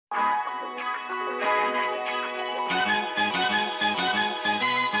Welcome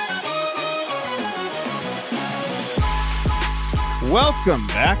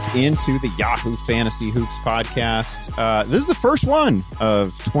back into the Yahoo Fantasy Hoops podcast. This is the first one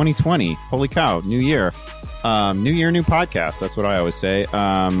of 2020. Holy cow, new year. New year, new podcast. That's what I always say.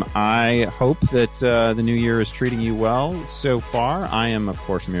 I hope that the new year is treating you well so far. I am, of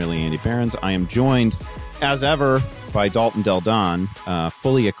course, merely Andy Behrens. I am joined, as ever, by Dalton Del Don,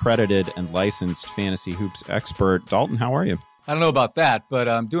 fully accredited and licensed fantasy hoops expert. Dalton, how are you? I don't know about that, but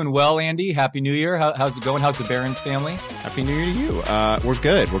I'm doing well, Andy. Happy New Year. How's it going? How's the Behrens family? Happy New Year to you. We're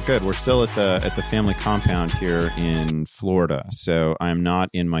good. We're still at the family compound here in Florida, so I'm not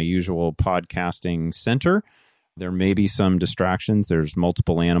in my usual podcasting center. There may be some distractions. There's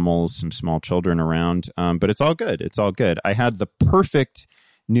multiple animals, some small children around, but it's all good. It's all good. I had the perfect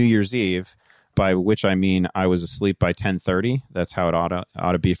New Year's Eve, by which I mean I was asleep by 10:30. That's how it ought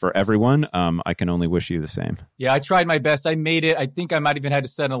to be for everyone. I can only wish you the same. Yeah, I tried my best. I made it. I think I might even had to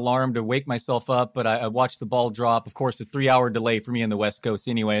set an alarm to wake myself up, but I watched the ball drop. Of course, a 3-hour delay for me on the West Coast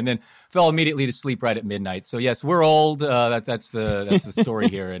anyway, and then fell immediately to sleep right at midnight. So yes, we're old. That's the story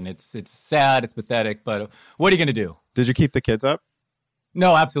here, and it's sad. It's pathetic, but what are you going to do? Did you keep the kids up?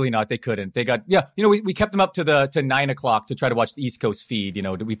 No, absolutely not. They couldn't. They got, we kept them up to 9:00 to try to watch the East Coast feed.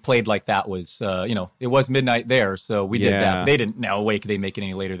 We played like that was, it was midnight there. So we did that. They didn't now wake. They make it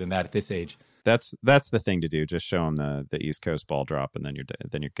any later than that at this age. That's the thing to do. Just show them the East Coast ball drop, and then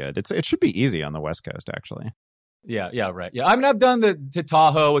you're good. It should be easy on the West Coast, actually. Yeah, right. Yeah, I mean, I've done to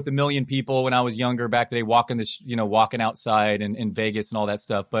Tahoe with 1 million people when I was younger, back today, walking outside in Vegas and all that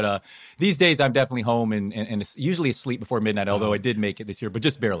stuff. But these days, I'm definitely home and usually asleep before midnight. Although I did make it this year, but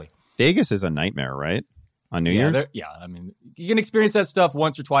just barely. Vegas is a nightmare, right? On New Year's? Yeah, I mean, you can experience that stuff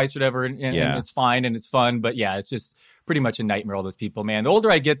once or twice or whatever, and it's fine and it's fun. But yeah, it's just pretty much a nightmare. All those people, man. The older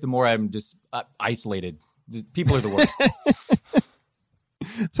I get, the more I'm just isolated. People are the worst.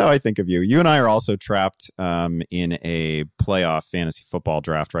 That's how I think of you. You and I are also trapped in a playoff fantasy football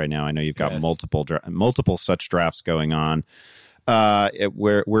draft right now. I know you've got multiple such drafts going on.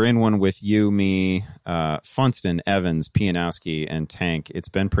 We're in one with you, me, Funston, Evans, Pianowski, and Tank. It's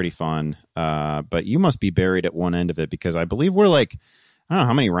been pretty fun, but you must be buried at one end of it because I believe we're like, I don't know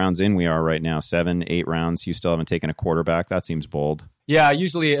how many rounds in we are right now, 7, 8 rounds. You still haven't taken a quarterback. That seems bold. Yeah,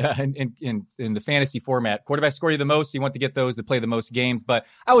 usually in the fantasy format, quarterbacks score you the most. So you want to get those that play the most games. But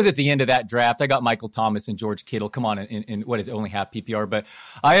I was at the end of that draft. I got Michael Thomas and George Kittle. Come on, in what is it, only half PPR. But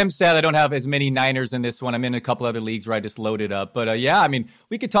I am sad I don't have as many Niners in this one. I'm in a couple other leagues where I just loaded up. But yeah, I mean,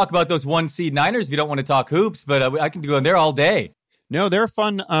 we could talk about those 1-seed Niners if you don't want to talk hoops. But I can go in there all day. No, they're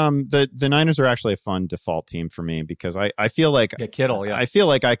fun. The Niners are actually a fun default team for me because I feel like Kittle. Yeah, I feel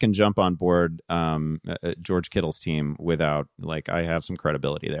like I can jump on board George Kittle's team without I have some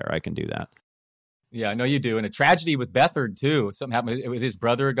credibility there. I can do that. Yeah, I know you do. And a tragedy with Beathard too. Something happened with his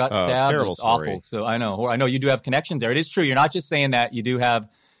brother got stabbed. Terrible story. Awful. So I know you do have connections there. It is true. You're not just saying that. You do have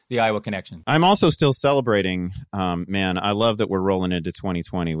the Iowa connection. I'm also still celebrating, man. I love that we're rolling into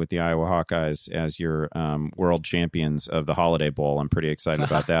 2020 with the Iowa Hawkeyes as your world champions of the Holiday Bowl. I'm pretty excited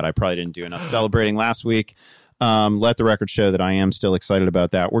about that. I probably didn't do enough celebrating last week. Let the record show that I am still excited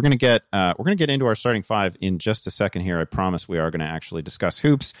about that. We're gonna get into our starting five in just a second here. I promise we are going to actually discuss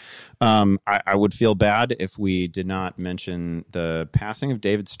hoops. I would feel bad if we did not mention the passing of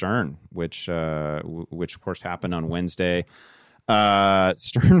David Stern, which of course happened on Wednesday.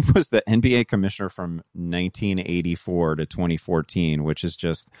 Stern was the NBA commissioner from 1984 to 2014, which is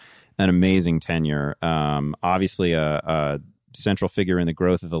just an amazing tenure. Obviously a central figure in the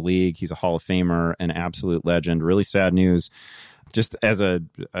growth of the league. He's a Hall of Famer, an absolute legend. Really sad news. Just as a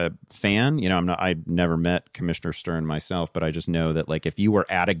fan, I never met Commissioner Stern myself, but I just know that if you were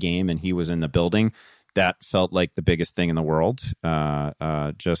at a game and he was in the building, that felt like the biggest thing in the world.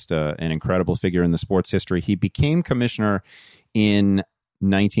 Just an incredible figure in the sports history. He became commissioner in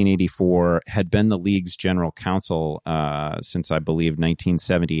 1984, had been the league's general counsel since I believe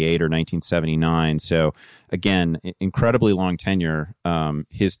 1978 or 1979. So again, incredibly long tenure.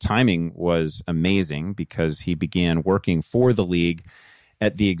 His timing was amazing because he began working for the league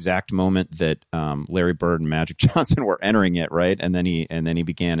at the exact moment that Larry Bird and Magic Johnson were entering it, right? And then he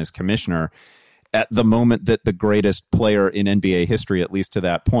began as commissioner at the moment that the greatest player in NBA history, at least to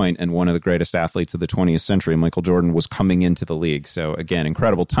that point, and one of the greatest athletes of the 20th century, Michael Jordan, was coming into the league. So again,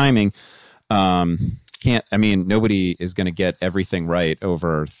 incredible timing. Nobody is going to get everything right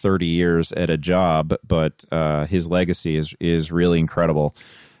over 30 years at a job, but his legacy is really incredible.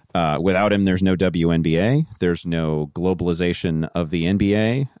 Without him, there's no WNBA. There's no globalization of the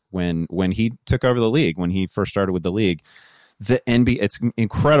NBA. When he took over the league, when he first started with the league, the NBA, it's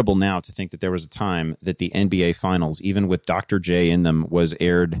incredible now to think that there was a time that the NBA Finals, even with Dr. J in them, was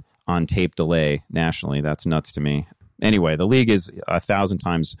aired on tape delay nationally. That's nuts to me. Anyway, the league is 1,000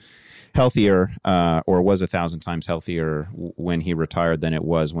 times healthier, or was 1,000 times healthier when he retired than it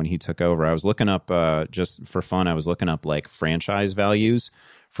was when he took over. I was looking up, just for fun, I was looking up like franchise values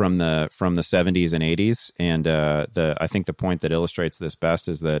from the 70s and 80s, and I think the point that illustrates this best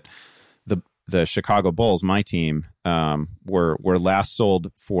is that the Chicago Bulls, my team, were last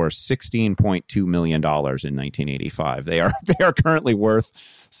sold for $16.2 million in 1985. They are currently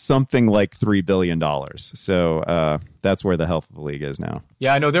worth something like $3 billion. So that's where the health of the league is now.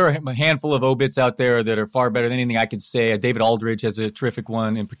 Yeah, I know there are a handful of obits out there that are far better than anything I could say. David Aldridge has a terrific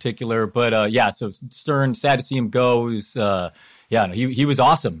one in particular. But so Stern, sad to see him go. He was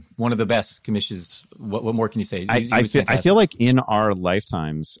awesome. One of the best commissions. What more can you say? I feel like in our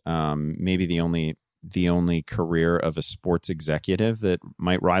lifetimes, maybe the only career of a sports executive that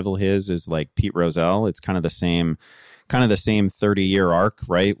might rival his is like Pete Rozelle. It's kind of the same 30-year arc,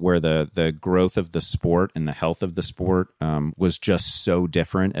 right? Where the growth of the sport and the health of the sport was just so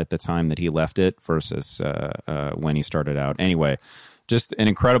different at the time that he left it versus when he started out. Anyway, just an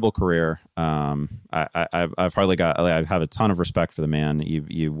incredible career. I have a ton of respect for the man.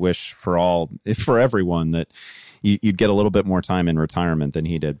 You wish for everyone that you'd get a little bit more time in retirement than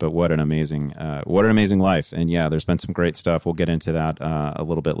he did. But what an amazing life. And yeah, there's been some great stuff. We'll get into that a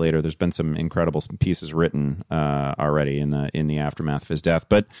little bit later. There's been some incredible pieces written already in the aftermath of his death.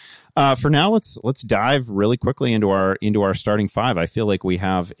 But for now, let's dive really quickly into our starting five. I feel like we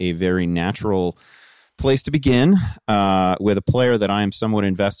have a very natural place to begin with a player that I am somewhat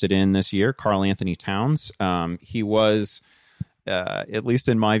invested in this year, Karl Anthony Towns. He was, at least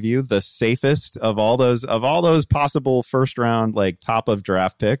in my view, the safest of all those possible first round, like top of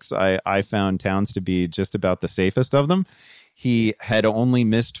draft picks. I found Towns to be just about the safest of them. He had only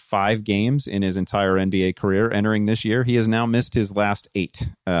missed 5 games in his entire NBA career entering this year. He has now missed his last 8.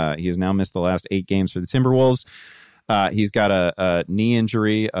 He has now missed the last 8 games for the Timberwolves. He's got a knee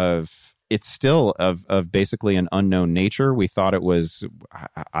injury it's still of basically an unknown nature. We thought it was,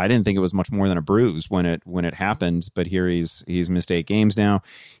 I didn't think it was much more than a bruise when it happened, but here he's missed 8 games now.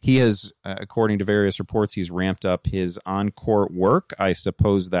 He has, according to various reports, he's ramped up his on-court work. I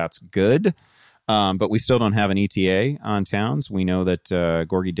suppose that's good. But we still don't have an ETA on Towns. We know that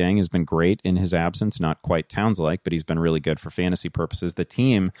Gorgui Dieng has been great in his absence, not quite Towns-like, but he's been really good for fantasy purposes. The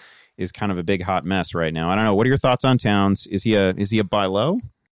team is kind of a big hot mess right now. I don't know. What are your thoughts on Towns? Is he a buy low?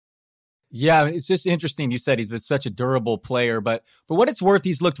 Yeah, it's just interesting. You said he's been such a durable player, but for what it's worth,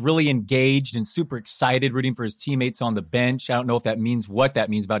 he's looked really engaged and super excited, rooting for his teammates on the bench. I don't know if that means what that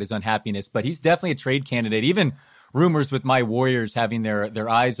means about his unhappiness, but he's definitely a trade candidate. Even rumors with my Warriors having their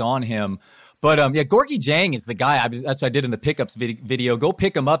eyes on him. But Gorgui Dieng is the guy. That's what I did in the pickups video. Go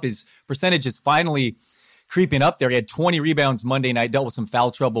pick him up. His percentage is finally creeping up there. He had 20 rebounds Monday night, dealt with some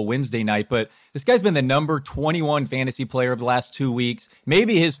foul trouble Wednesday night, but this guy's been the number 21 fantasy player of the last 2 weeks.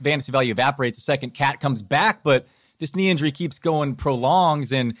 Maybe his fantasy value evaporates the second Cat comes back, but this knee injury keeps going,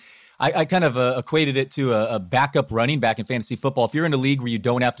 prolongs, and I kind of equated it to a backup running back in fantasy football. If you're in a league where you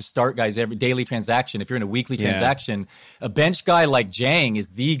don't have to start guys every daily transaction, if you're in a weekly transaction, a bench guy like Dieng is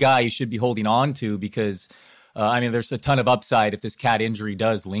the guy you should be holding on to because, there's a ton of upside if this Cat injury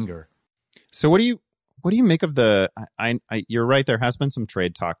does linger. So what do you make of the? You're right. There has been some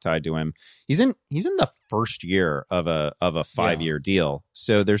trade talk tied to him. He's in the first year of a 5-year deal.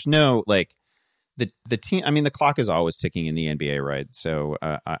 So there's no like the team. I mean, the clock is always ticking in the NBA, right? So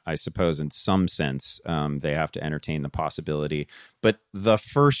I suppose in some sense they have to entertain the possibility. But the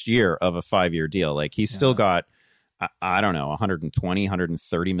first year of a 5-year deal, like he's still got, I don't know,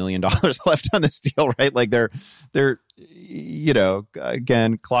 $130 million left on this deal, right? Like they're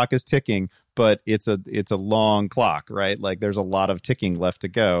again, clock is ticking, but it's a long clock, right? Like there's a lot of ticking left to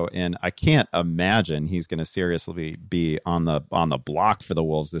go, and I can't imagine he's going to seriously be on the block for the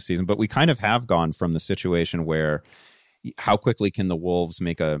Wolves this season. But we kind of have gone from the situation where how quickly can the Wolves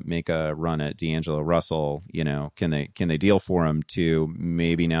make a run at D'Angelo Russell? Can they deal for him? To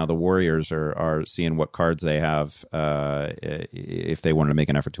maybe now the Warriors are seeing what cards they have if they wanted to make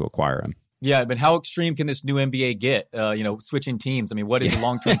an effort to acquire him. Yeah, but how extreme can this new NBA get? Switching teams. I mean, what is a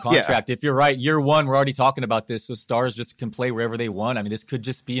long-term contract? If you're right, year one, we're already talking about this, so stars just can play wherever they want. I mean, this could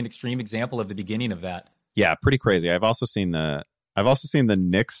just be an extreme example of the beginning of that. Yeah, pretty crazy. I've also seen the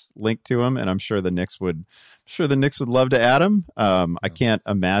Knicks linked to him, and I'm sure the Knicks would love to add him. I can't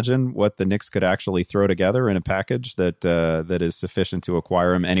imagine what the Knicks could actually throw together in a package that is sufficient to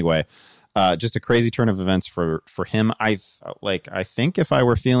acquire him. Anyway, Just a crazy turn of events for him. I think if I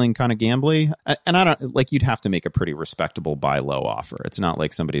were feeling kind of gambly, and I don't like, you'd have to make a pretty respectable buy low offer. It's not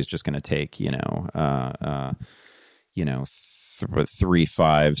like somebody's just going to take, 3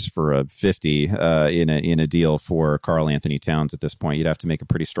 5s for a 50 in a deal for Karl Anthony Towns at this point. You'd have to make a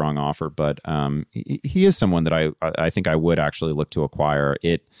pretty strong offer, but he is someone that I think I would actually look to acquire.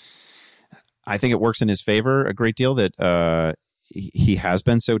 I think it works in his favor a great deal that he has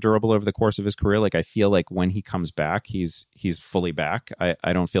been so durable over the course of his career. Like, I feel like when he comes back, he's fully back.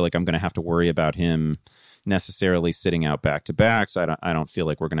 I don't feel like I'm going to have to worry about him necessarily sitting out back-to-backs. I don't feel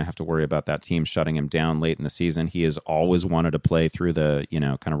like we're going to have to worry about that team shutting him down late in the season. He has always wanted to play through the,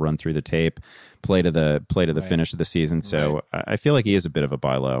 kind of run through the tape, play to the right. Finish of the season. So right. I feel like he is a bit of a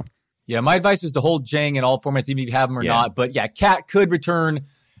buy low. Yeah, my advice is to hold Jang in all formats, even if you have him or not. But yeah, Cat could return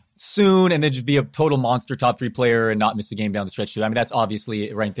soon and then just be a total monster top 3 player and not miss a game down the stretch too. I mean, that's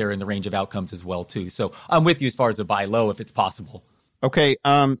obviously right there in the range of outcomes as well too. So I'm with you as far as a buy low if it's possible. Okay,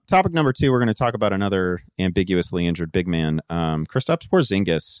 topic number 2, we're going to talk about another ambiguously injured big man. Kristaps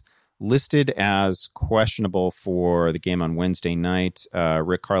Porzingis, listed as questionable for the game on Wednesday night.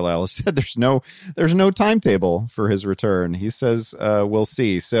 Rick Carlisle has said there's no timetable for his return. He says we'll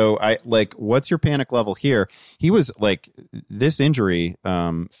see. So what's your panic level here? He was this injury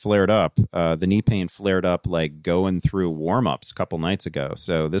flared up. The knee pain flared up going through warm-ups a couple nights ago.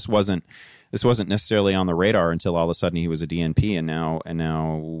 So this wasn't necessarily on the radar until all of a sudden he was a DNP, and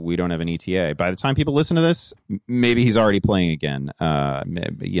now we don't have an ETA. By the time people listen to this, maybe he's already playing again.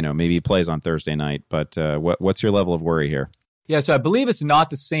 Maybe he plays on Thursday night. But what's your level of worry here? Yeah, so I believe it's not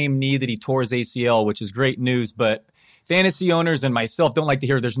the same knee that he tore his ACL, which is great news. But fantasy owners and myself don't like to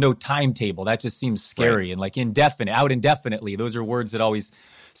hear there's no timetable. That just seems scary, right. And indefinite, out indefinitely. Those are words that always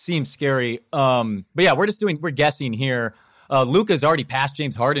seem scary. But yeah, we're guessing here. Luka's already passed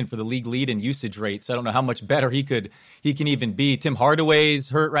James Harden for the league lead in usage rate, so I don't know how much better he can even be. Tim Hardaway's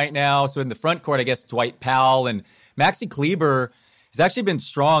hurt right now, so in the front court, I guess Dwight Powell and Maxi Kleber has actually been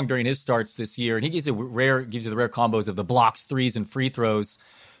strong during his starts this year, and he gives you the rare combos of the blocks, threes, and free throws.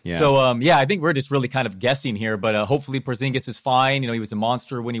 Yeah. So I think we're just really kind of guessing here, but hopefully Porzingis is fine. He was a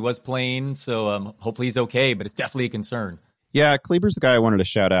monster when he was playing, so hopefully he's okay, but it's definitely a concern. Yeah, Kleber's the guy I wanted to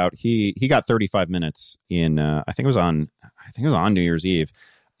shout out. He got 35 minutes in I think it was on New Year's Eve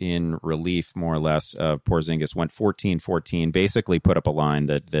in relief, more or less. Porzingis went 14-14, basically put up a line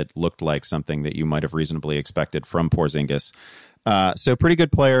that looked like something that you might have reasonably expected from Porzingis. So pretty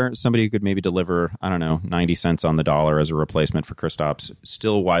good player, somebody who could maybe deliver, 90 cents on the dollar as a replacement for Kristaps.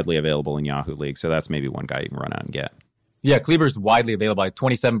 Still widely available in Yahoo League, so that's maybe one guy you can run out and get. Yeah, Kleber's widely available,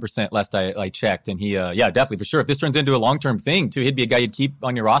 27% last I checked. And he, definitely, for sure. If this turns into a long-term thing, too, he'd be a guy you'd keep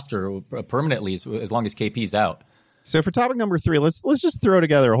on your roster permanently as long as KP's out. So for topic number 3, let's just throw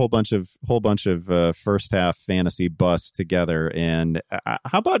together a whole bunch of first half fantasy busts together. And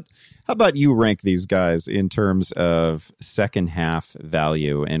how about you rank these guys in terms of second half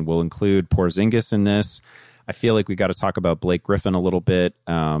value? And we'll include Porzingis in this. I feel like we got to talk about Blake Griffin a little bit.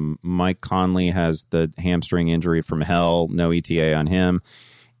 Mike Conley has the hamstring injury from hell. No ETA on him.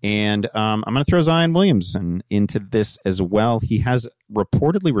 And I'm going to throw Zion Williamson into this as well. He has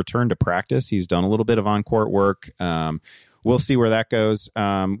reportedly returned to practice. He's done a little bit of on-court work. We'll see where that goes.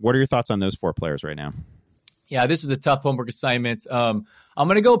 What are your thoughts on those 4 players right now? Yeah, this is a tough homework assignment. I'm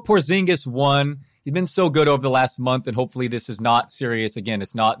going to go Porzingis 1. He's been so good over the last month, and hopefully this is not serious. Again,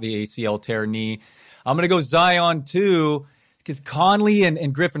 it's not the ACL tear knee. I'm going to go Zion 2 because Conley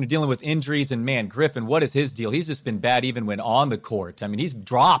and Griffin are dealing with injuries. And, man, Griffin, what is his deal? He's just been bad even when on the court. I mean, he's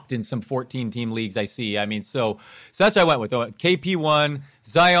dropped in some 14-team leagues I see. I mean, so that's what I went with. KP1,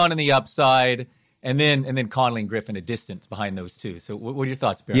 Zion on the upside, and then Conley and Griffin a distance behind those two. So what are your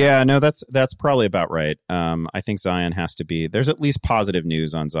thoughts, Barry? Yeah, no, that's probably about right. I think Zion has to be. There's at least positive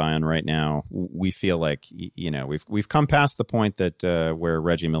news on Zion right now. We feel like we've come past the point that where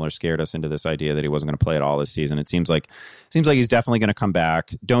Reggie Miller scared us into this idea that he wasn't going to play at all this season. It seems like he's definitely going to come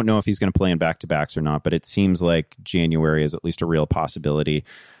back. Don't know if he's going to play in back-to-backs or not, but it seems like January is at least a real possibility.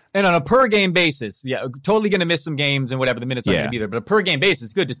 And on a per-game basis, totally going to miss some games and whatever, the minutes aren't going to be there. But a per-game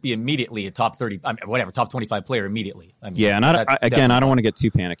basis could just be immediately a top 30, top 25 player immediately. I mean, and I don't want to get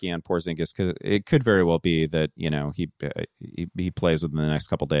too panicky on Porzingis because it could very well be that, he plays within the next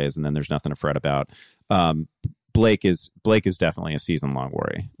couple days and then there's nothing to fret about. Blake is definitely a season-long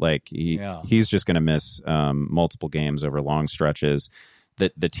worry. He's just going to miss multiple games over long stretches.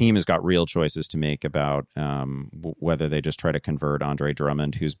 The team has got real choices to make about whether they just try to convert Andre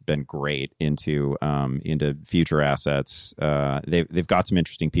Drummond, who's been great, into future assets. They've got some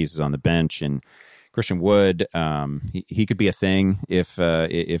interesting pieces on the bench, and Christian Wood. He could be a thing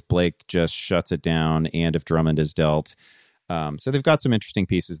if Blake just shuts it down and if Drummond is dealt. So they've got some interesting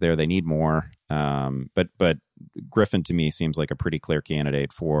pieces there. They need more. But Griffin to me seems like a pretty clear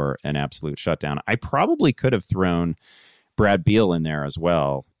candidate for an absolute shutdown. I probably could have thrown Brad Beal in there as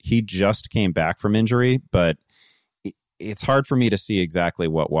well. He just came back from injury, but it's hard for me to see exactly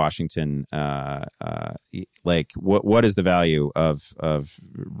what Washington what is the value of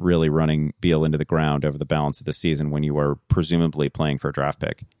really running Beal into the ground over the balance of the season when you are presumably playing for a draft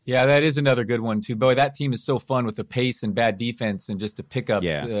pick. Yeah, that is another good one too. Boy, that team is so fun with the pace and bad defense and just the pickups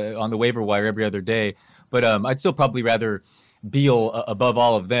on the waiver wire every other day. But I'd still probably rather Beal above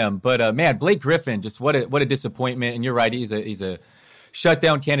all of them. But man, Blake Griffin, just what a disappointment. And you're right, he's a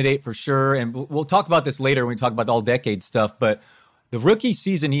shutdown candidate for sure. And we'll talk about this later when we talk about the all-decade stuff. But the rookie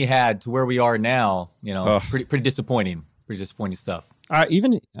season he had to where we are now, pretty disappointing. Pretty disappointing stuff.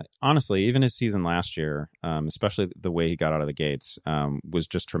 Even his season last year, especially the way he got out of the gates, was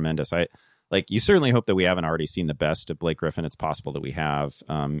just tremendous. You certainly hope that we haven't already seen the best of Blake Griffin. It's possible that we have.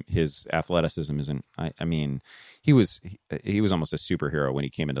 His athleticism isn't. He was almost a superhero when he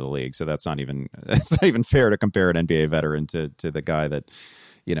came into the league. So that's not even fair to compare an NBA veteran to the guy that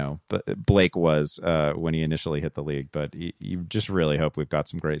Blake was when he initially hit the league. But you just really hope we've got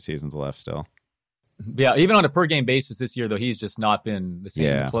some great seasons left still. Yeah, even on a per game basis this year, though, he's just not been the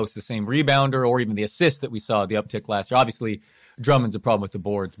same close to the same rebounder or even the assist that we saw the uptick last year. Obviously, Drummond's a problem with the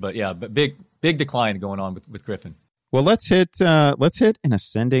boards, but big decline going on with Griffin. Well, let's hit an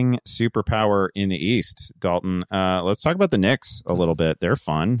ascending superpower in the East, Dalton. Let's talk about the Knicks a little bit. They're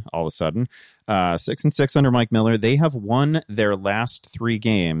fun all of a sudden. 6-6 under Mike Miller. They have won their last 3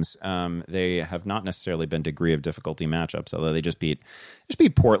 games. They have not necessarily been degree of difficulty matchups, although they just beat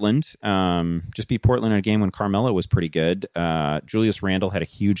Portland. Just beat Portland in a game when Carmelo was pretty good. Julius Randle had a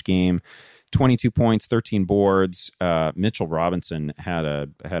huge game. 22 points, 13 boards. Mitchell Robinson had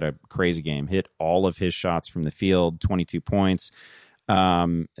a crazy game. Hit all of his shots from the field, 22 points.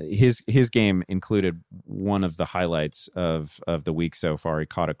 His game included one of the highlights of the week so far. He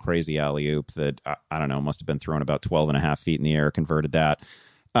caught a crazy alley-oop that, I don't know, must have been thrown about 12 and a half feet in the air, converted that.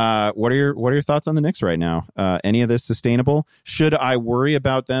 What are your thoughts on the Knicks right now? Any of this sustainable? Should I worry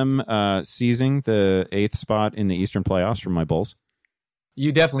about them seizing the 8th spot in the Eastern playoffs from my Bulls?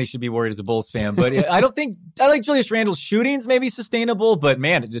 You definitely should be worried as a Bulls fan, but I like Julius Randle's shootings maybe sustainable, but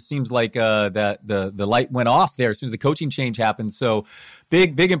man, it just seems like that the light went off there as soon as the coaching change happened. So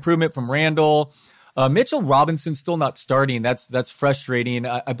big improvement from Randle. Mitchell Robinson still not starting. That's frustrating.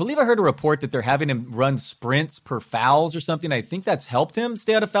 I believe I heard a report that they're having him run sprints per fouls or something. I think that's helped him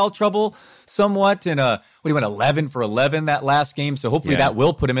stay out of foul trouble somewhat. And he went 11 for 11 that last game. So hopefully that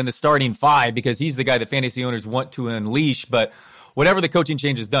will put him in the starting 5 because he's the guy that fantasy owners want to unleash. But whatever the coaching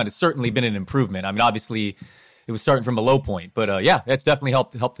change has done, it's certainly been an improvement. I mean, obviously, it was starting from a low point, but that's definitely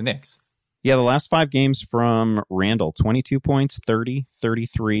helped the Knicks. Yeah, the last 5 games from Randle, 22 points, 30,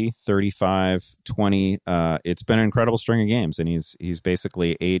 33, 35, 20. It's been an incredible string of games, and he's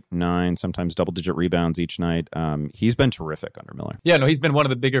basically 8, 9, sometimes double-digit rebounds each night. He's been terrific under Miller. Yeah, no, he's been one of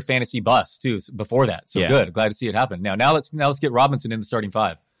the bigger fantasy busts, too, before that. So good. Glad to see it happen. Now let's get Robinson in the starting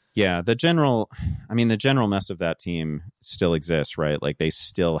 5. Yeah, the general mess of that team still exists, right? Like they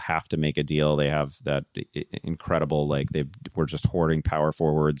still have to make a deal. They have that incredible, they were just hoarding power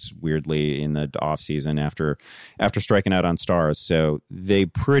forwards weirdly in the offseason after striking out on stars. So they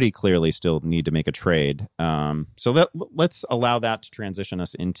pretty clearly still need to make a trade. So let's allow that to transition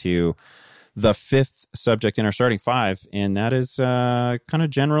us into the 5th subject in our starting 5, and that is kind of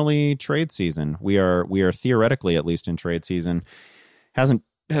generally trade season. We are theoretically at least in trade season. Hasn't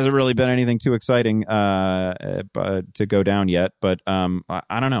really been anything too exciting to go down yet, but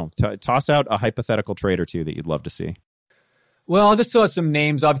I don't know. Toss out a hypothetical trade or two that you'd love to see. Well, I'll just throw out some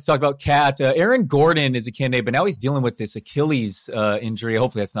names. Obviously, talk about Cat. Aaron Gordon is a candidate, but now he's dealing with this Achilles injury.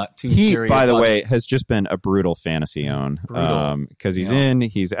 Hopefully, that's not too serious. He, by the way, has just been a brutal fantasy own because he's in,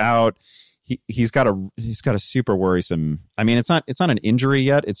 he's out. He's got a super worrisome. I mean, it's not an injury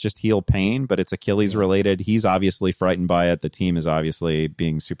yet. It's just heel pain, but it's Achilles related. He's obviously frightened by it. The team is obviously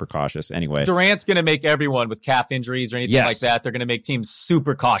being super cautious. Anyway, Durant's going to make everyone with calf injuries or anything like that. They're going to make teams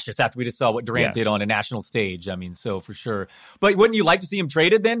super cautious after we just saw what Durant did on a national stage. I mean, so for sure. But wouldn't you like to see him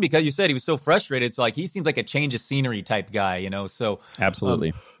traded then? Because you said he was so frustrated. So he seems like a change of scenery type guy, So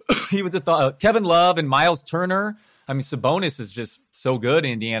absolutely, he was a thought. Kevin Love and Miles Turner. I mean, Sabonis is just so good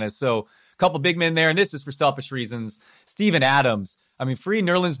in Indiana. So couple big men there, and this is for selfish reasons. Steven Adams. I mean, free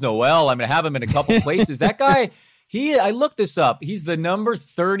Nerlens Noel. I'm going to have him in a couple places. That guy, I looked this up. He's the number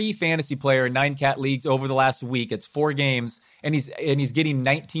 30 fantasy player in 9 cat leagues over the last week. It's 4 games, and he's getting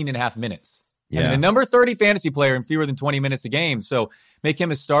 19 and a half minutes. I mean, the number 30 fantasy player in fewer than 20 minutes a game. So make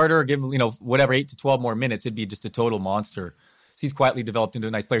him a starter, give him, whatever, 8 to 12 more minutes. It'd be just a total monster. He's quietly developed into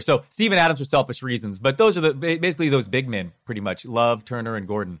a nice player. So Steven Adams for selfish reasons, but those are basically those big men, pretty much. Love, Turner, and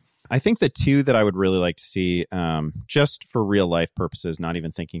Gordon. I think the two that I would really like to see, just for real life purposes, not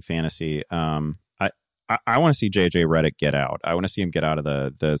even thinking fantasy, I want to see JJ Redick get out. I want to see him get out of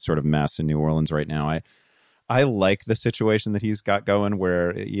the sort of mess in New Orleans right now. I like the situation that he's got going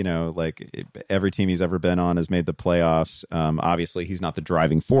where, like every team he's ever been on has made the playoffs. Obviously, he's not the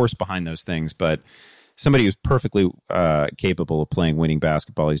driving force behind those things, but somebody who's perfectly capable of playing winning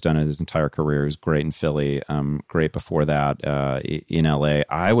basketball. He's done it his entire career. He was great in Philly, great before that in LA.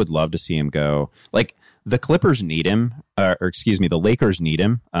 I would love to see him go. Like, the Clippers need him, the Lakers need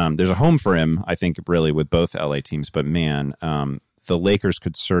him. There's a home for him, I think, really, with both LA teams. But man, the Lakers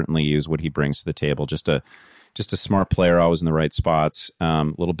could certainly use what he brings to the table. Just a smart player, always in the right spots. A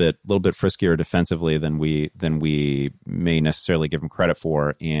little bit friskier defensively than we may necessarily give him credit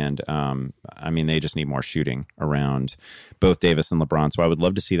for. And they just need more shooting around both Davis and LeBron. So I would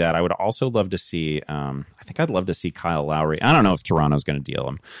love to see that. I would also love to see. I'd love to see Kyle Lowry. I don't know if Toronto's going to deal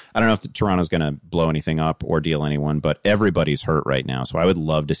him. I don't know if Toronto's going to blow anything up or deal anyone. But everybody's hurt right now, so I would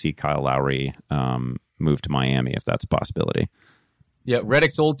love to see Kyle Lowry move to Miami if that's a possibility. Yeah,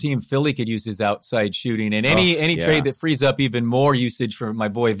 Redick's old team, Philly, could use his outside shooting. And any trade that frees up even more usage for my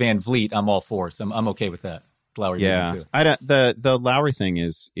boy Van Vliet, I'm all for. So I'm okay with that. Lowry, yeah. The Lowry thing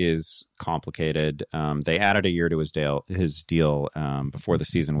is complicated. They added a year to his deal before the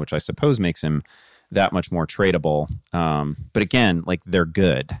season, which I suppose makes him that much more tradable. But again, like, they're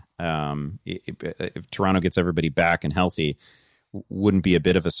good. If Toronto gets everybody back and healthy, wouldn't be a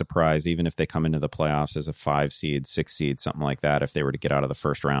bit of a surprise, even if they come into the playoffs as a 5 seed, 6 seed, something like that. If they were to get out of the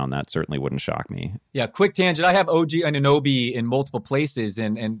first round, that certainly wouldn't shock me. Yeah, quick tangent. I have OG Anunoby in multiple places,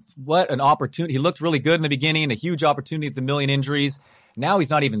 and what an opportunity. He looked really good in the beginning, a huge opportunity with the million injuries. Now he's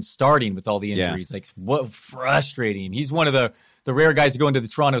not even starting with all the injuries. Yeah. Like, what frustrating. He's one of the rare guys who go into the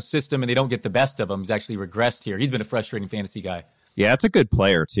Toronto system and they don't get the best of him. He's actually regressed here. He's been a frustrating fantasy guy. Yeah, it's a good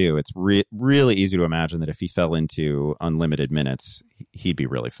player, too. It's really easy to imagine that if he fell into unlimited minutes, he'd be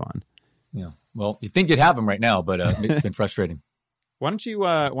really fun. Yeah. Well, you'd think you'd have him right now, but it's been frustrating. Why don't you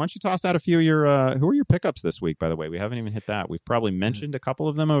toss out a few of your who are your pickups this week, by the way? We haven't even hit that. We've probably mentioned a couple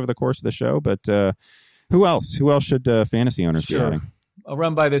of them over the course of the show, but who else? Who else should fantasy owners be adding? I'll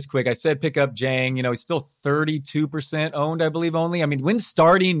run by this quick. I said pick up Jang. He's still 32% owned, I believe, only. I mean, when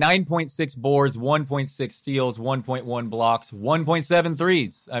starting, 9.6 boards, 1.6 steals, 1.1 blocks, 1.7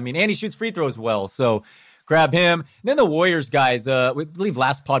 threes. I mean, and he shoots free throws well, so grab him. And then the Warriors guys, we believe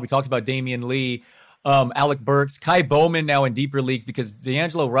last pod we talked about Damian Lee, Alec Burks, Kai Bowman now in deeper leagues because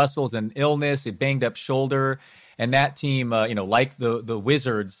D'Angelo Russell's an illness, a banged up shoulder. And that team, like the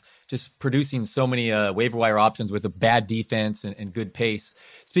Wizards, just producing so many waiver wire options with a bad defense and good pace.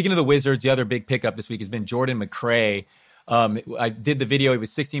 Speaking of the Wizards, the other big pickup this week has been Jordan McRae. I did the video. He was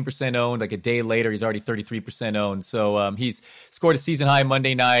 16% owned. Like a day later, he's already 33% owned. So he's scored a season high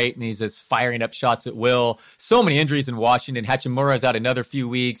Monday night, and he's just firing up shots at will. So many injuries in Washington. Hachimura's out another few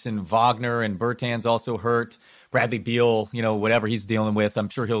weeks, and Wagner and Bertan's also hurt. Bradley Beal, whatever he's dealing with, I'm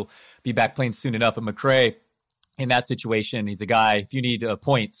sure he'll be back playing soon enough. But McRae, in that situation, he's a guy. If you need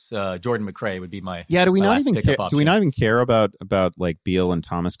points, Jordan McRae would be my do we not even care? Do we not even care about like Beal and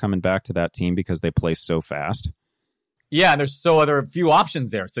Thomas coming back to that team because they play so fast? Yeah, and there's there are a few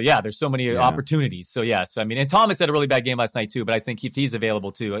options there. So yeah, there's so many opportunities. So yes, I mean, and Thomas had a really bad game last night too. But I think if he's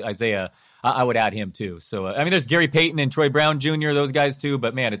available too, Isaiah, I would add him too. So there's Gary Payton and Troy Brown Jr. Those guys too.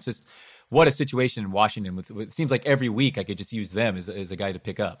 But man, it's just what a situation in Washington. With it seems like every week I could just use them as a guy to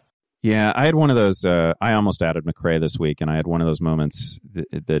pick up. Yeah, I had one of those. I almost added McRae this week, and I had one of those moments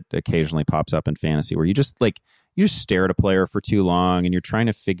that occasionally pops up in fantasy where you just stare at a player for too long, and you're trying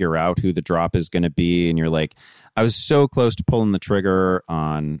to figure out who the drop is going to be, and you're like, I was so close to pulling the trigger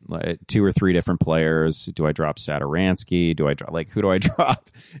on 2 or 3 different players. Do I drop Satoransky? Who do I drop?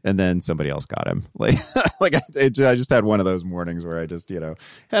 And then somebody else got him. I just had one of those mornings where I just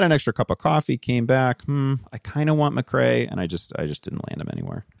had an extra cup of coffee, came back. I kind of want McRae, and I just didn't land him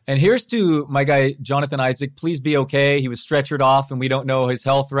anywhere. And here's to my guy, Jonathan Isaac. Please be okay. He was stretchered off, and we don't know his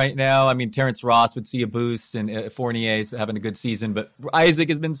health right now. I mean, Terrence Ross would see a boost, and Fournier's having a good season. But Isaac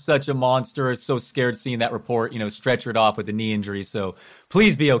has been such a monster. So scared seeing that report, stretchered off with a knee injury. So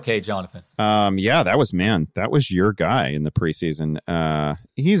please be okay, Jonathan. That was your guy in the preseason.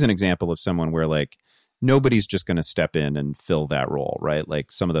 He's an example of someone where, nobody's just going to step in and fill that role, right?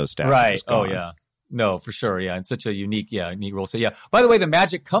 Like, some of those stats. Right. Oh, yeah. No, for sure. Yeah. And such a unique role. So, yeah. By the way, the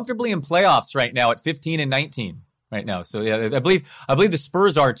Magic comfortably in playoffs right now at 15 and 19. right now. So yeah, I believe the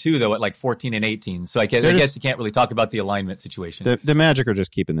Spurs are too, though, at like 14 and 18. So I guess you can't really talk about the alignment situation. The Magic are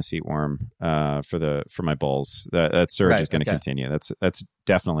just keeping the seat warm for my Bulls. That surge is going to continue. That's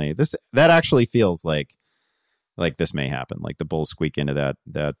definitely this. That actually feels like this may happen. Like the Bulls squeak into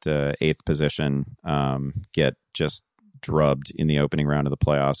that eighth position, get just drubbed in the opening round of the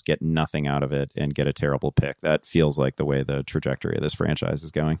playoffs, get nothing out of it, and get a terrible pick. That feels like the way the trajectory of this franchise is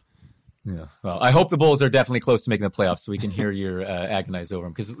going. Yeah. Well, I hope the Bulls are definitely close to making the playoffs so we can hear your agonize over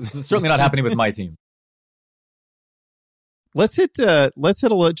them, because this is certainly not happening with my team. Let's hit a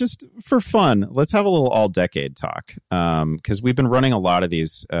little, just for fun. Let's have a little all decade talk. Because we've been running a lot of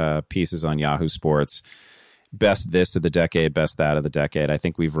these pieces on Yahoo Sports. Best this of the decade, best that of the decade. I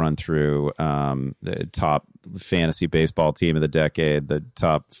think we've run through the top fantasy baseball team of the decade, the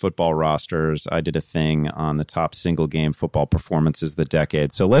top football rosters. I did a thing on the top single game football performances of the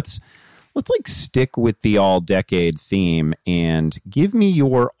decade. So let's like stick with the all decade theme and give me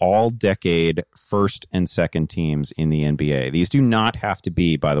your all decade first and second teams in the NBA. These do not have to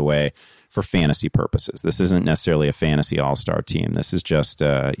be, by the way, for fantasy purposes. This isn't necessarily a fantasy all-star team. This is just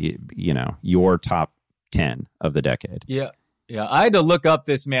your top 10 of the decade. Yeah. I had to look up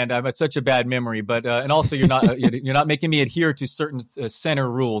this, man. I have such a bad memory, but and also you're not making me adhere to certain center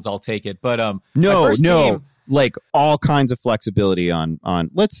rules. I'll take it, but no, team, like all kinds of flexibility on.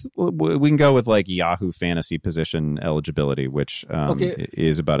 We can go with like Yahoo fantasy position eligibility, which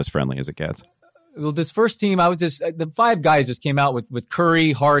is about as friendly as it gets. Well, this first team, the five guys just came out with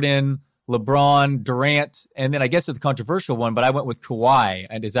Curry, Harden, LeBron, Durant, and then I guess it's the controversial one, but I went with Kawhi.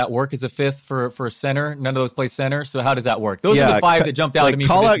 And does that work as a fifth for a center? None of those play center. So how does that work? Those are the five that jumped out to me.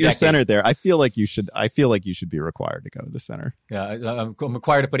 Call out your decade. Center there. I feel like you should be required to go to the center. Yeah, I'm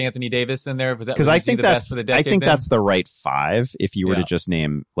required to put Anthony Davis in there, because I think that's that's the right five. If you were to just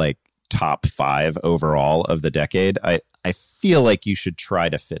name like top five overall of the decade, I feel like you should try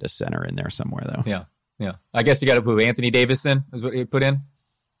to fit a center in there somewhere, though. Yeah. I guess you got to put Anthony Davis in. Is what you put in.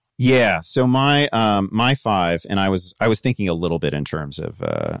 Yeah, so my five, and I was thinking a little bit in terms of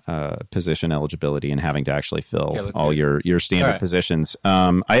position eligibility and having to actually fill all your standard positions.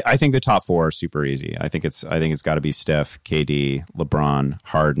 I think the top four are super easy. I think it's got to be Steph, KD, LeBron,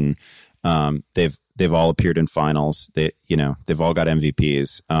 Harden. They've all appeared in finals. They've all got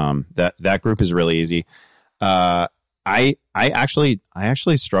MVPs. That group is really easy. I actually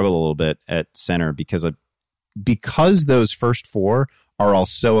struggle a little bit at center because those first four are all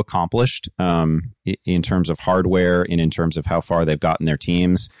so accomplished in terms of hardware and in terms of how far they've gotten their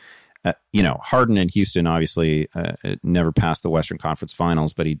teams. Harden in Houston obviously never passed the Western Conference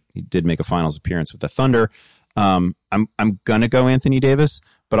Finals, but he did make a finals appearance with the Thunder. I'm gonna go Anthony Davis,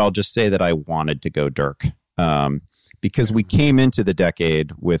 but I'll just say that I wanted to go Dirk because we came into the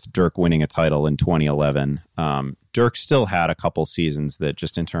decade with Dirk winning a title in 2011. Dirk still had a couple seasons that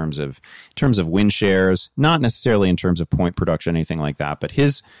just in terms of win shares, not necessarily in terms of point production, anything like that, but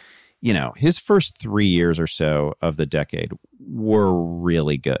his first 3 years or so of the decade were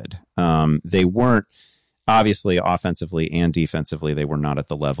really good. They weren't, obviously, offensively and defensively, they were not at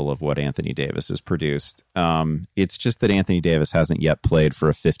the level of what Anthony Davis has produced. It's just that Anthony Davis hasn't yet played for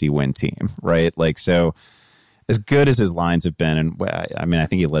a 50-win team, right? Like, so as good as his lines have been, and I mean, I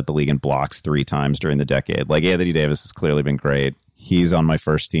think he led the league in blocks 3 times during the decade. Like, Anthony Davis has clearly been great. He's on my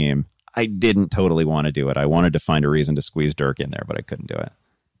first team. I didn't totally want to do it. I wanted to find a reason to squeeze Dirk in there, but I couldn't do it.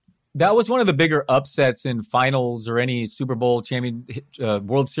 That was one of the bigger upsets in finals or any Super Bowl champion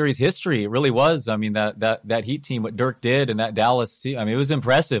World Series history. It really was. I mean, that Heat team, what Dirk did, and that Dallas team, I mean, it was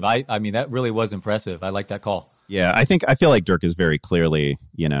impressive. I mean, that really was impressive. I like that call. Yeah, I feel like Dirk is very clearly,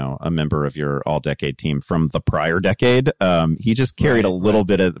 a member of your all-decade team from the prior decade. He just carried a little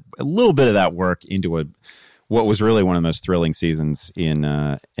bit of that work into what was really one of the most thrilling seasons in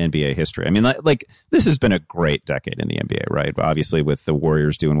NBA history. I mean, like this has been a great decade in the NBA, right? Obviously, with the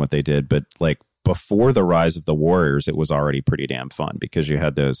Warriors doing what they did, but like before the rise of the Warriors, it was already pretty damn fun because you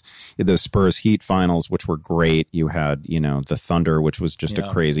had those Spurs Heat finals, which were great. You had, the Thunder, which was just a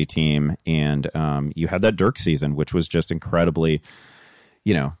crazy team. And you had that Dirk season, which was just incredibly,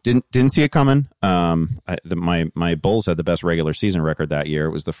 didn't see it coming. My Bulls had the best regular season record that year.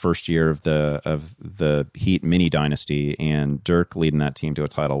 It was the first year of the Heat mini dynasty, and Dirk leading that team to a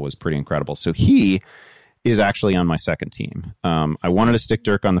title was pretty incredible. So he is actually on my second team. I wanted to stick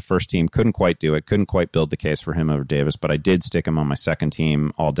Dirk on the first team, couldn't quite do it, couldn't quite build the case for him over Davis, but I did stick him on my second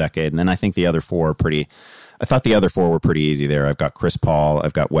team all decade. And then I think the other four were pretty easy there. I've got Chris Paul,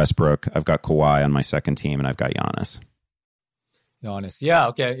 I've got Westbrook, I've got Kawhi on my second team, and I've got Giannis. Yeah,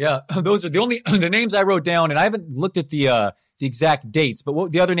 okay, yeah. Those are the only the names I wrote down, and I haven't looked at the exact dates, but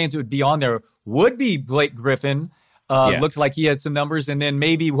what the other names that would be on there would be Blake Griffin, Looked like he had some numbers. And then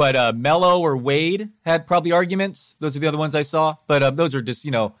maybe Melo or Wade had probably arguments. Those are the other ones I saw. But those are just,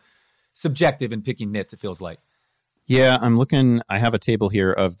 subjective in picking nits, it feels like. Yeah, I'm looking. I have a table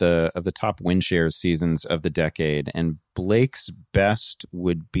here of the top win shares seasons of the decade, and Blake's best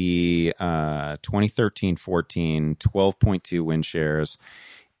would be 2013-14, 12.2 win shares.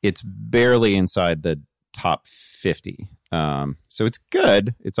 It's barely inside the top 50. So it's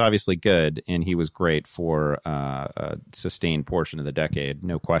good. It's obviously good, and he was great for a sustained portion of the decade,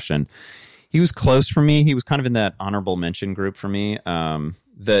 no question. He was close for me. He was kind of in that honorable mention group for me.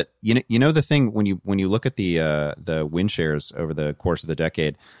 That the thing when you look at the win shares over the course of the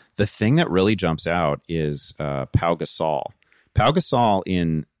decade, the thing that really jumps out is Pau Gasol. Pau Gasol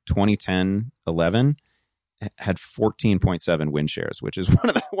in 2010-11 had 14.7 win shares, which is one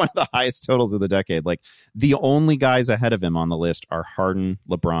of the highest totals of the decade. Like, the only guys ahead of him on the list are Harden,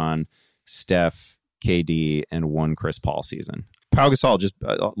 LeBron, Steph, KD, and one Chris Paul season. Pau Gasol, just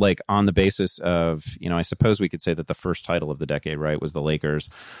on the basis of, I suppose we could say that the first title of the decade, right, was the Lakers.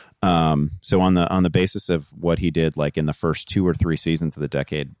 So on the basis of what he did, like in the first 2 or 3 seasons of the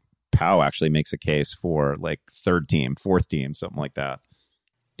decade, Pau actually makes a case for like third team, fourth team, something like that.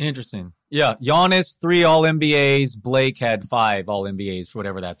 Interesting. Yeah. Giannis, 3 All-NBAs. Blake had 5 All-NBAs, for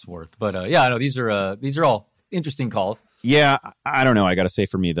whatever that's worth. But I know these are all interesting calls. Yeah. I don't know. I got to say,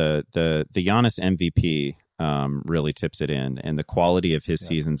 for me, the Giannis MVP really tips it in, and the quality of his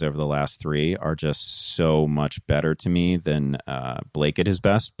seasons over the last 3 are just so much better to me than Blake at his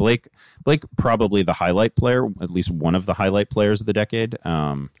best. Blake probably the highlight player, at least one of the highlight players of the decade.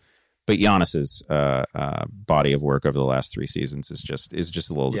 But Giannis's body of work over the last 3 seasons is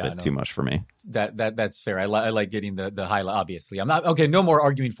just a little bit too much for me. That's fair. I like getting the highlight. Obviously, I'm not okay. No more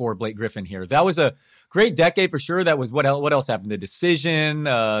arguing for Blake Griffin here. That was a great decade for sure. That was what else happened? The decision,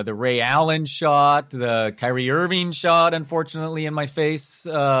 the Ray Allen shot, the Kyrie Irving shot. Unfortunately, in my face,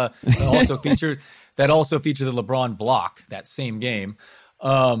 also featured the LeBron block that same game.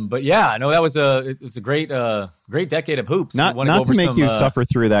 But yeah, no, it was a great decade of hoops. Not to make you suffer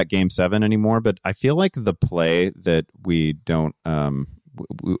through that game 7 anymore, but I feel like the play that we don't,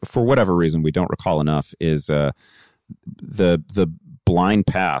 for whatever reason, we don't recall enough is the blind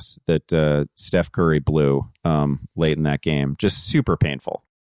pass that Steph Curry blew late in that game. Just super painful.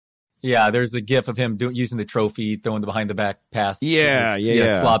 Yeah, there's a gif of him using the trophy, throwing the behind the back pass. Yeah.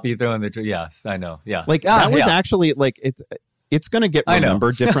 Sloppy throwing the. Yes, I know. Yeah, that was actually It's going to get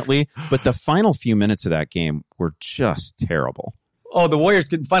remembered differently, but the final few minutes of that game were just terrible. Oh, the Warriors'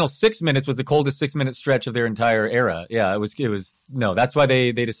 final 6 minutes was the coldest 6-minute stretch of their entire era. Yeah, it was. No, that's why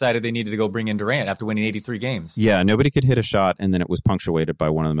they decided they needed to go bring in Durant after winning 83 games. Yeah, nobody could hit a shot, and then it was punctuated by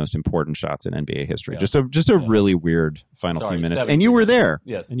one of the most important shots in NBA history. Yeah. Just a really weird final few minutes. And you were there.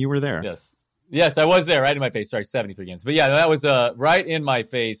 Yes. And you were there. Yes, I was there, right in my face. Sorry, 73 games. But yeah, that was right in my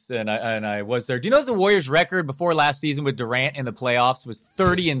face, and I was there. Do you know that the Warriors' record before last season with Durant in the playoffs was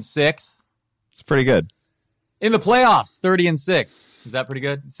 30-6? It's pretty good. In the playoffs, 30-6. Is that pretty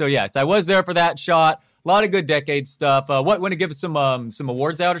good? So yes, I was there for that shot. A lot of good decade stuff. Want to give us some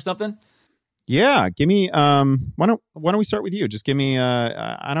awards out or something? Yeah, give me. Why don't we start with you? Just give me.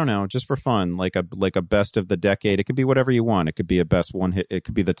 I don't know, just for fun, like a best of the decade. It could be whatever you want. It could be a best one hit. It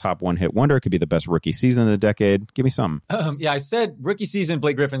could be the top one hit wonder. It could be the best rookie season of the decade. Give me some. Yeah, I said rookie season.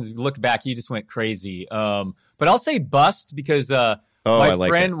 Blake Griffin's look back. He just went crazy. But I'll say bust because my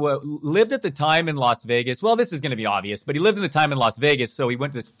friend lived at the time in Las Vegas. Well, this is going to be obvious, but he lived in the time in Las Vegas, so he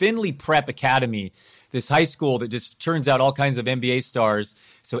went to this Findlay Prep Academy, this high school that just turns out all kinds of NBA stars.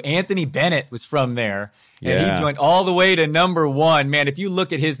 So Anthony Bennett was from there, and he joined all the way to number 1. Man, if you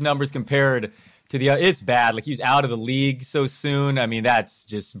look at his numbers compared to it's bad. Like, he was out of the league so soon. I mean, that's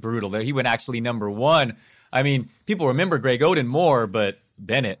just brutal. He went actually number 1. I mean, people remember Greg Oden more, but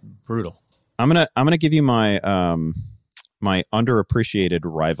Bennett, brutal. I'm gonna give you my my underappreciated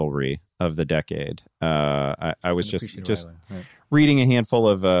rivalry of the decade. I was just reading a handful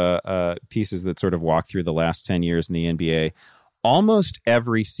of pieces that sort of walk through the last 10 years in the NBA. Almost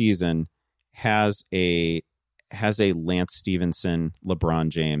every season has a Lance Stevenson, LeBron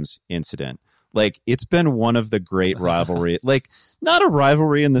James incident. Like, it's been one of the great rivalry, like, not a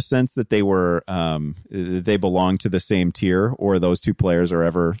rivalry in the sense that they were, they belong to the same tier, or those two players are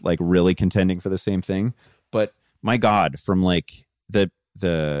ever like really contending for the same thing. But my God, from like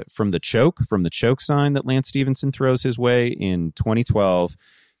from the choke sign that Lance Stevenson throws his way in 2012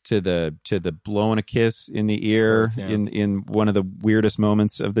 to the blowing a kiss in the ear in one of the weirdest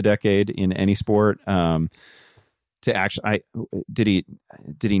moments of the decade in any sport. to actually, did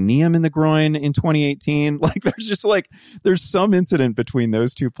he knee him in the groin in 2018? Like, there's some incident between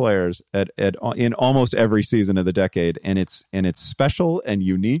those two players in almost every season of the decade, and it's special and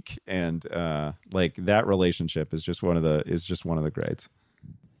unique, and like that relationship is just one of the greats.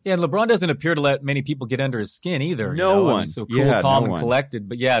 Yeah, and LeBron doesn't appear to let many people get under his skin either. No one. So cool, calm, and collected.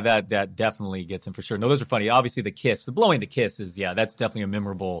 But yeah, that definitely gets him for sure. No, those are funny. Obviously, the blowing the kiss is, that's definitely a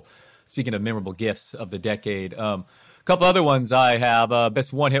memorable. Speaking of memorable gifts of the decade, a couple other ones I have.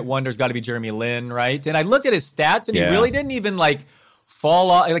 Best one-hit wonder's got to be Jeremy Lin, right? And I looked at his stats, and he really didn't even fall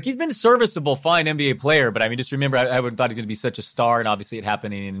off. Like, he's been serviceable, fine NBA player, but I mean, just remember, I would have thought he was going to be such a star, and obviously it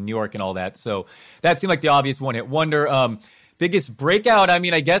happening in New York and all that. So that seemed like the obvious one-hit wonder. Biggest breakout, I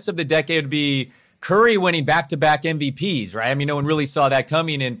mean, I guess of the decade would be Curry winning back-to-back MVPs, right? I mean, no one really saw that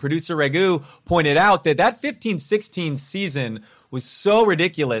coming. And producer Raghu pointed out that 15-16 season was so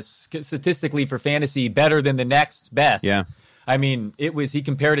ridiculous statistically for fantasy, better than the next best. Yeah. I mean, he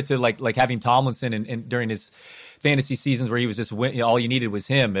compared it to like having Tomlinson and during his fantasy seasons where he was just all you needed was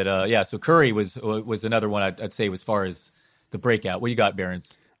him. But so Curry was another one I'd say as far as the breakout. What do you got,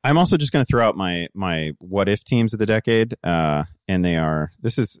 Behrens? I'm also just going to throw out my what if teams of the decade, and they are.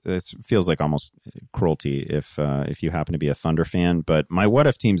 This feels like almost cruelty if you happen to be a Thunder fan, but my what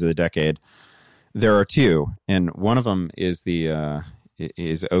if teams of the decade, there are two, and one of them is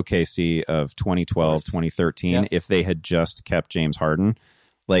is OKC of 2012, 2013. Yep. If they had just kept James Harden,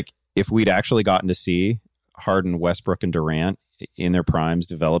 like if we'd actually gotten to see Harden, Westbrook, and Durant in their primes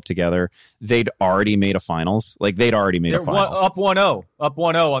developed together, they'd already made a finals. Like they'd already made a finals. Up 1-0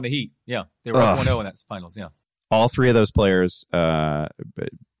 on the Heat. Yeah, they were up 1-0 in that finals. Yeah, all three of those players not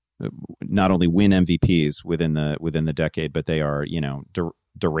only win MVPs within the decade, but they are,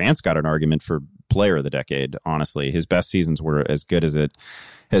 Durant's got an argument for player of the decade. Honestly, his best seasons were as good as it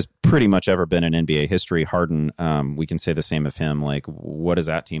has pretty much ever been in NBA history. Harden, we can say the same of him. Like, what does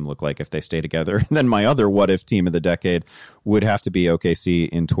that team look like if they stay together? And then my other what if team of the decade would have to be OKC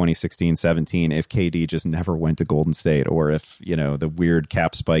in 2016-17 if KD just never went to Golden State, or if, the weird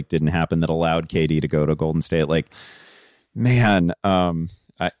cap spike didn't happen that allowed KD to go to Golden State. Like, man,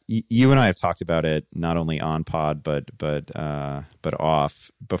 you and I have talked about it not only on pod but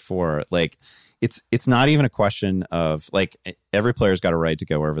off before. Like, it's not even a question of like every player's got a right to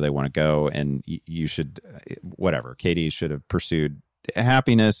go wherever they want to go, and you should whatever. KD should have pursued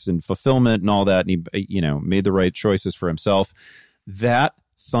happiness and fulfillment and all that, and he made the right choices for himself. That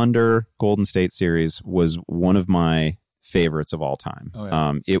Thunder Golden State series was one of my favorites of all time. Oh,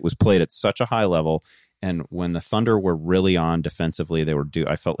 yeah. It was played at such a high level. And when the Thunder were really on defensively,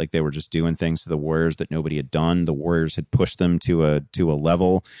 I felt like they were just doing things to the Warriors that nobody had done. The Warriors had pushed them to a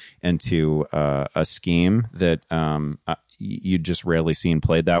level and to a scheme that you'd just rarely seen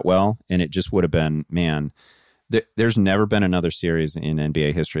played that well. And it just would have been, man, there's never been another series in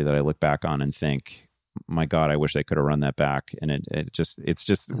NBA history that I look back on and think, my God, I wish they could have run that back. And it's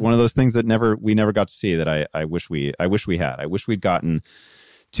just one of those things that we never got to see that I wish we had. I wish we'd gotten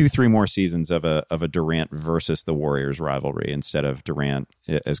 2-3 more seasons of a Durant versus the Warriors rivalry instead of Durant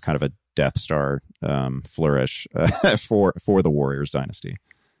as kind of a Death Star flourish for the Warriors dynasty.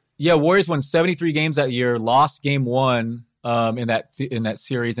 Yeah, Warriors won 73 games that year, lost game 1 in that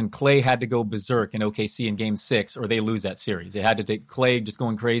series, and Clay had to go berserk in OKC in game 6, or they lose that series. They had to take Clay just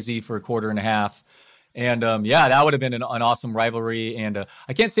going crazy for a quarter and a half. And that would have been an awesome rivalry. And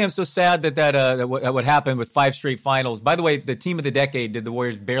I can't say I'm so sad that what happened with 5 straight finals. By the way, the team of the decade, did the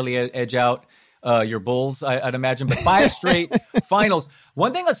Warriors barely edge out your Bulls, I'd imagine, but 5 straight finals.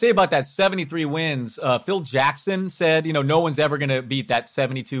 One thing I'd say about that 73 wins, Phil Jackson said, no one's ever going to beat that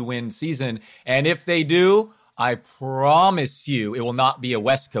 72 win season. And if they do, I promise you it will not be a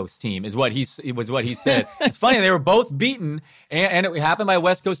West Coast team, is what he said. It's funny, they were both beaten, and it happened by a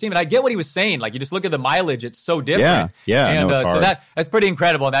West Coast team. And I get what he was saying. Like, you just look at the mileage, it's so different. Yeah. And it's hard. So that's pretty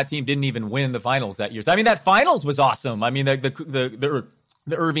incredible. And that team didn't even win the finals that year. So, I mean, that finals was awesome. I mean, the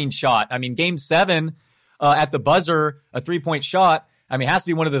Irving shot. I mean, game 7 at the buzzer, a 3-point shot. I mean, it has to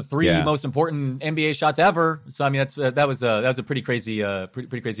be one of the 3 most important NBA shots ever. So, I mean, that was a pretty crazy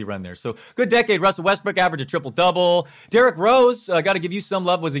run there. So, good decade. Russell Westbrook averaged a triple-double. Derrick Rose, got to give you some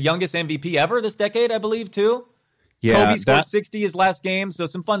love, was the youngest MVP ever this decade, I believe, too. Yeah, Kobe scored 60 his last game. So,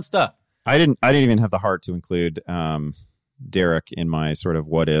 some fun stuff. I didn't even have the heart to include Derrick in my sort of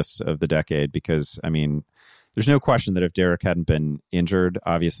what ifs of the decade, because, I mean, there's no question that if Derrick hadn't been injured,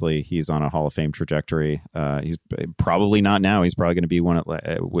 obviously he's on a Hall of Fame trajectory. He's probably not now. He's probably going to be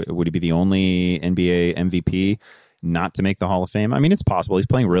would he be the only NBA MVP not to make the Hall of Fame? I mean, it's possible. He's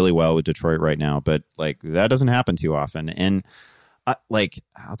playing really well with Detroit right now, but like that doesn't happen too often. And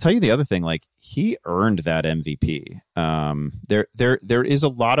I'll tell you the other thing, like he earned that MVP. There is a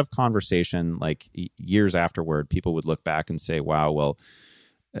lot of conversation, like years afterward, people would look back and say, wow, well,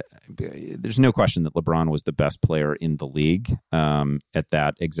 there's no question that LeBron was the best player in the league at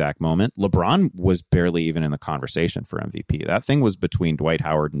that exact moment. LeBron was barely even in the conversation for MVP. That thing was between Dwight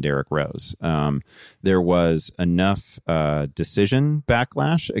Howard and Derrick Rose. There was enough decision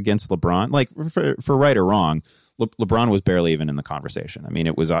backlash against LeBron, like for right or wrong. LeBron was barely even in the conversation. I mean,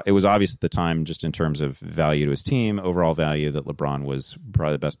 it was obvious at the time, just in terms of value to his team, overall value, that LeBron was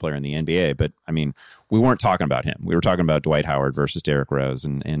probably the best player in the NBA. But I mean, we weren't talking about him. We were talking about Dwight Howard versus Derrick Rose,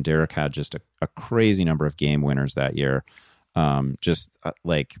 and Derrick had just a crazy number of game winners that year.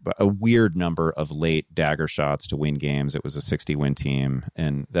 Like a weird number of late dagger shots to win games. It was a 60-win team,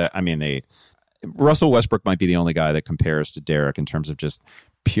 and Russell Westbrook might be the only guy that compares to Derrick in terms of just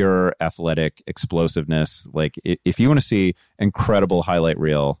pure athletic explosiveness. Like if you want to see incredible highlight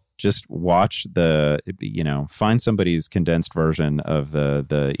reel, just watch find somebody's condensed version of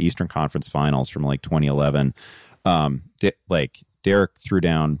the Eastern Conference Finals from like 2011. Derrick threw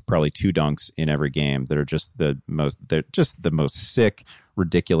down probably 2 dunks in every game that are just the most sick,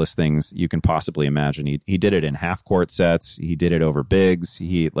 ridiculous things you can possibly imagine. He did it in half court sets. He did it over bigs.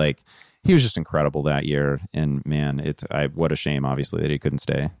 He was just incredible that year, and man, what a shame, obviously, that he couldn't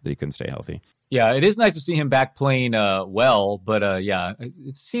stay healthy. Yeah, it is nice to see him back playing well, but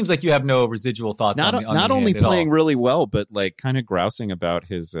it seems like you have no residual thoughts. Not only playing really well, but like kind of grousing about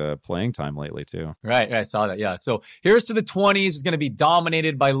his playing time lately too. Right, I saw that. Yeah, so here's to the 20s. It's going to be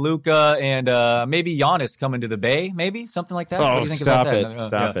dominated by Luka and maybe Giannis coming to the Bay, maybe something like that. Oh, what do you think stop about that?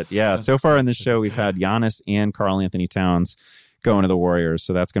 Stop it! Yeah, so far in this show, we've had Giannis and Karl Anthony Towns going to the Warriors,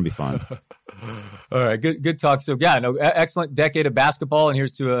 so that's going to be fun. All right, good talk. So yeah, excellent decade of basketball, and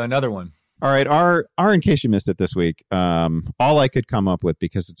here's to another one. All right, our in case you missed it this week, all I could come up with,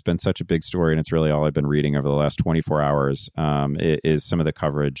 because it's been such a big story and it's really all I've been reading over the last 24 hours, is some of the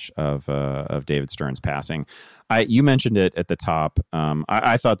coverage of David Stern's passing. You mentioned it at the top.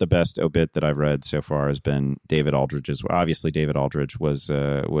 I thought the best obit that I've read so far has been David Aldridge's. Obviously, David Aldridge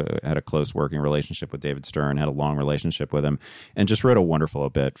had a close working relationship with David Stern, had a long relationship with him, and just wrote a wonderful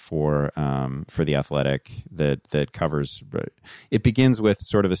obit for The Athletic that covers. It begins with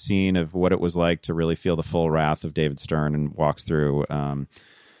sort of a scene of what it was like to really feel the full wrath of David Stern, and walks through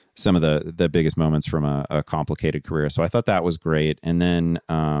some of the biggest moments from a complicated career. So I thought that was great. And then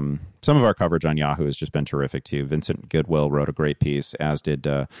some of our coverage on Yahoo has just been terrific too. Vincent Goodwill wrote a great piece, as did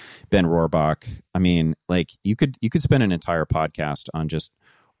Ben Rohrbach. I mean, like you could spend an entire podcast on just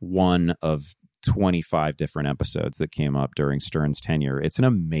one of 25 different episodes that came up during Stern's tenure. It's an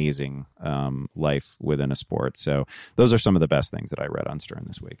amazing life within a sport. So those are some of the best things that I read on Stern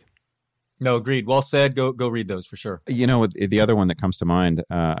this week. No, agreed. Well said. Go read those for sure. You know, the other one that comes to mind,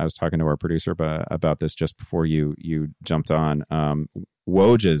 I was talking to our producer about this just before you jumped on.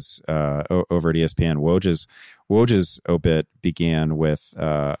 Woj's over at ESPN. Woj's obit began with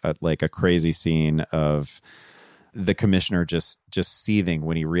a crazy scene of the commissioner just seething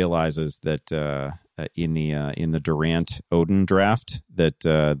when he realizes that in the Durant Oden draft that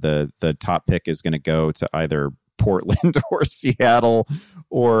the top pick is going to go to either Portland or Seattle,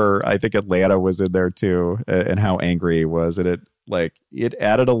 or I think Atlanta was in there too, and how angry he was. And it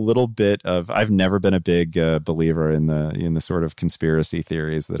added a little bit of, I've never been a big believer in the sort of conspiracy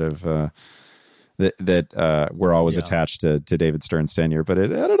theories that have that were always attached to David Stern's tenure, but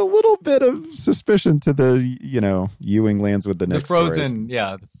it added a little bit of suspicion to the Ewing lands with the Knicks frozen stories.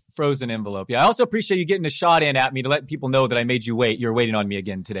 The frozen envelope. Yeah, I also appreciate you getting a shot in at me to let people know that I made you wait. You're waiting on me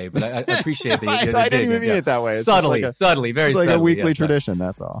again today, but I appreciate that. I didn't even mean it that way. It's subtly, very it's subtly. Like a weekly tradition.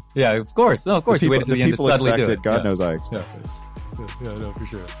 That's all. Yeah, of course. No, of course. You waited to the end to subtly do it. God knows I expected. Yeah, no, for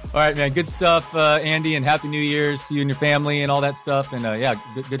sure. All right, man. Good stuff, Andy, and Happy New Year's to you and your family and all that stuff. And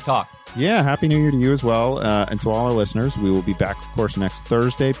good talk. Yeah, Happy New Year to you as well. And to all our listeners, we will be back, of course, next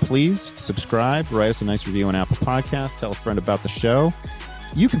Thursday. Please subscribe, write us a nice review on Apple Podcasts, tell a friend about the show.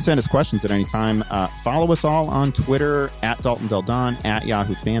 You can send us questions at any time. Follow us all on Twitter, at Dalton Del Don, at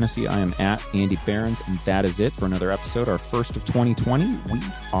Yahoo Fantasy. I am at Andy Behrens, and that is it for another episode, our first of 2020. We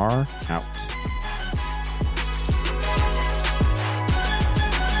are out.